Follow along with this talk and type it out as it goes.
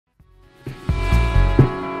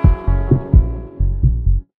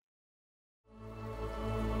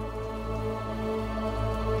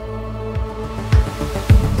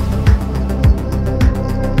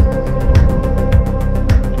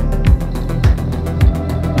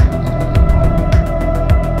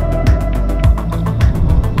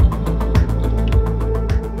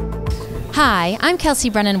Hi, I'm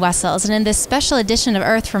Kelsey Brennan-Wessels, and in this special edition of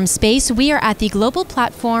Earth from Space, we are at the Global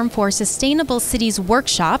Platform for Sustainable Cities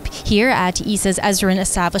workshop here at ESA's ESRIN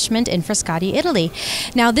establishment in Frascati, Italy.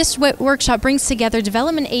 Now, this workshop brings together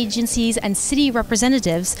development agencies and city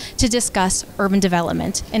representatives to discuss urban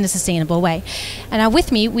development in a sustainable way. And now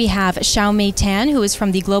with me, we have Xiaomei Tan, who is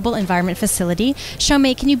from the Global Environment Facility.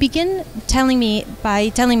 Xiaomei, can you begin telling me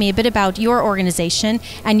a bit about your organization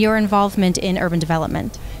and your involvement in urban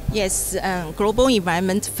development? Yes, Global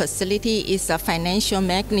Environment Facility is a financial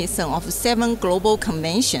mechanism of 7 global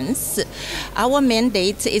conventions. Our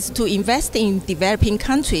mandate is to invest in developing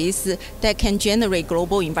countries that can generate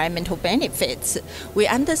global environmental benefits. We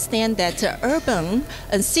understand that urban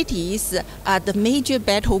cities are the major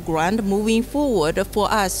battleground moving forward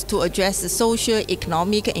for us to address social,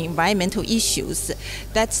 economic, and environmental issues.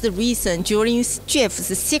 That's the reason during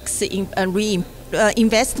Jeff's 6th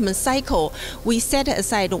investment cycle, we set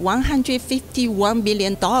aside $151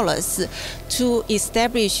 billion to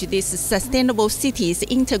establish this Sustainable Cities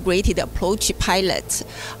Integrated Approach pilot.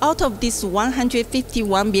 Out of this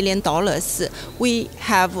 $151 billion, we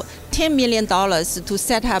have $10 million to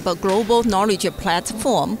set up a global knowledge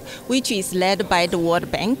platform, which is led by the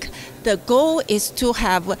World Bank. The goal is to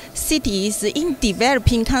have cities in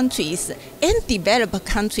developing countries and developed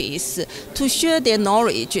countries to share their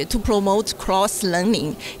knowledge, to promote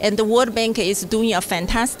cross-learning. And the World Bank is doing a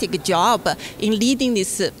fantastic job in leading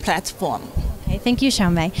this platform. Okay, thank you,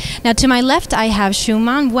 Xiaomei. Now, to my left, I have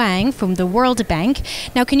Xueman Wang from the World Bank.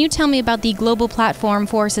 Now, can you tell me about the Global Platform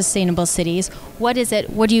for Sustainable Cities? What is it?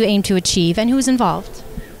 What do you aim to achieve? And who's involved?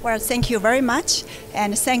 Well, thank you very much,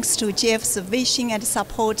 and thanks to Jeff's vision and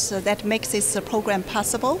support that makes this program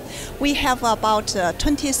possible. We have about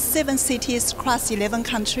 27 cities across 11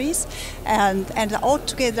 countries, and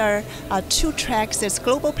altogether 2 tracks. There's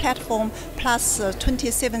global platform plus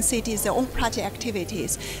 27 cities, their own project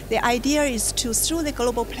activities. The idea is to, through the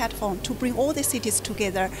global platform, to bring all the cities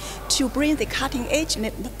together, to bring the cutting-edge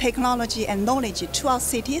technology and knowledge to our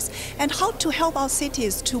cities, and how to help our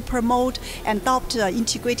cities to promote and adopt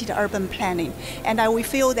integrated urban planning. And we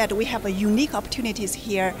feel that we have a unique opportunities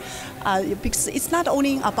here because it's not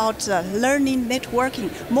only about learning, networking.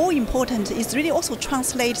 More important is really also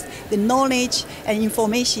translate the knowledge and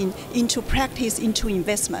information into practice, into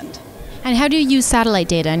investment. And how do you use satellite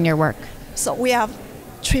data in your work? So we are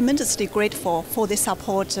tremendously grateful for the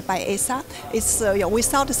support by ESA. It's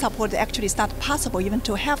without the support, actually, it's not possible even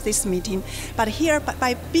to have this meeting. But here,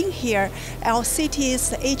 by being here, our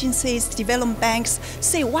cities, agencies, development banks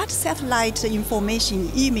say what satellite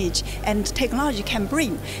information, image, and technology can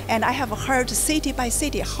bring. And I have heard city by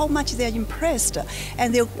city how much they're impressed,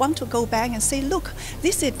 and they want to go back and say, look,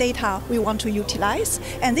 this is data we want to utilize,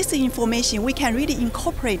 and this is information we can really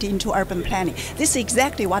incorporate into urban planning. This is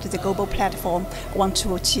exactly what the global platform wants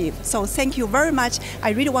to achieve. So thank you very much. I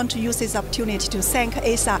really want to use this opportunity to thank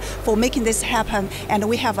ESA for making this happen, and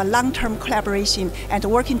we have a long-term collaboration, and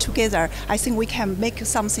working together, I think we can make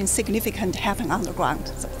something significant happen on the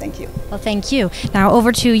ground. So thank you. Well, thank you. Now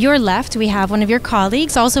over to your left, we have one of your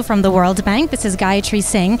colleagues, also from the World Bank. This is Gayatri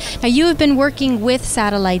Singh. Now you have been working with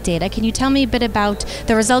satellite data. Can you tell me a bit about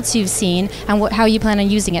the results you've seen and how you plan on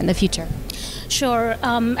using it in the future? Sure,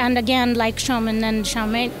 and again, like Xueman and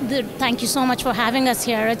Xiaomei, thank you so much for having us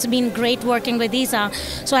here. It's been great working with ESA.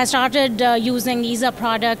 So I started using ESA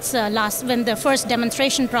products when the first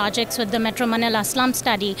demonstration projects with the Metro Manila Slump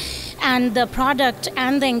study, and the product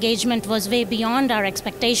and the engagement was way beyond our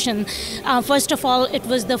expectation. First of all, it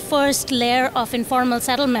was the first layer of informal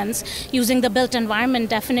settlements using the built environment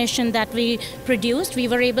definition that we produced. We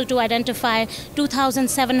were able to identify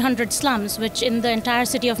 2,700 slums, which in the entire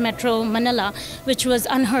city of Metro Manila, which was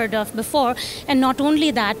unheard of before. And not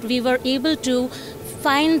only that, we were able to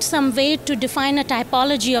find some way to define a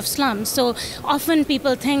typology of slums. So often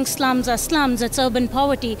people think slums are slums, it's urban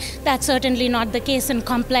poverty. That's certainly not the case in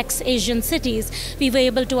complex Asian cities. We were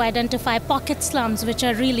able to identify pocket slums, which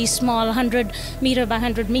are really small, 100 meter by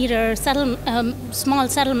 100 meter small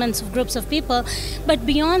settlements of groups of people. But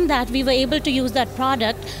beyond that, we were able to use that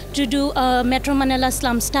product to do a Metro Manila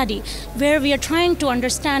slum study, where we are trying to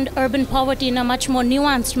understand urban poverty in a much more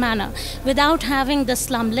nuanced manner. Without having the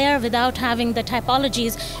slum layer, without having the typology,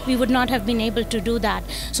 we would not have been able to do that.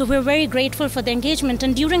 So we're very grateful for the engagement.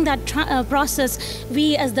 And during that process,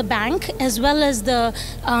 we as the bank, as well as the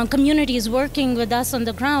communities working with us on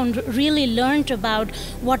the ground, really learned about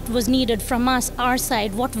what was needed from us, our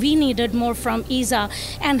side, what we needed more from ESA,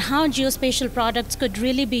 and how geospatial products could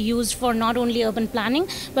really be used for not only urban planning,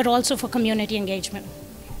 but also for community engagement.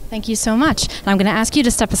 Thank you so much. And I'm going to ask you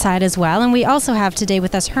to step aside as well. And we also have today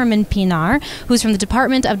with us Herman Pienaar, who's from the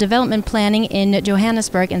Department of Development Planning in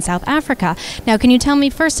Johannesburg in South Africa. Now, can you tell me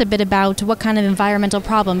first a bit about what kind of environmental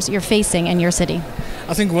problems you're facing in your city?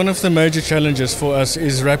 I think one of the major challenges for us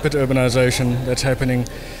is rapid urbanization that's happening,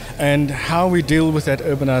 and how we deal with that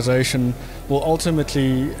urbanization will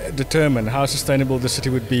ultimately determine how sustainable the city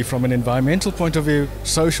would be from an environmental point of view,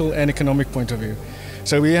 social and economic point of view.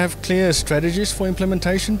 So we have clear strategies for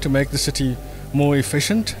implementation to make the city more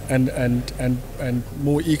efficient and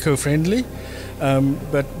more eco-friendly.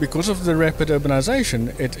 But because of the rapid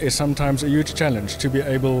urbanization, it is sometimes a huge challenge to be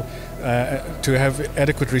able to have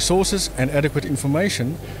adequate resources and adequate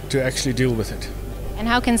information to actually deal with it. And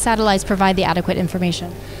how can satellites provide the adequate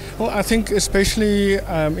information? Well, I think especially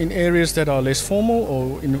in areas that are less formal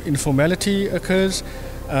or informality occurs,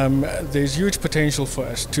 there's huge potential for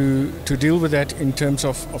us to deal with that in terms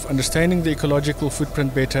of understanding the ecological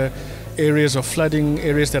footprint better, areas of flooding,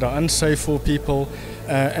 areas that are unsafe for people,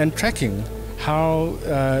 and tracking how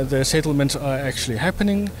the settlements are actually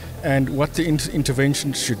happening and what the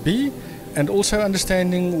interventions should be, and also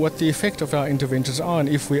understanding what the effect of our interventions are and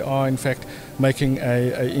if we are in fact making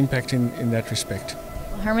an impact in that respect.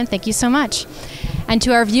 Herman, thank you so much. And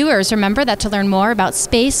to our viewers, remember that to learn more about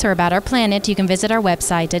space or about our planet, you can visit our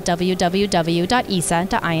website at www.esa.int.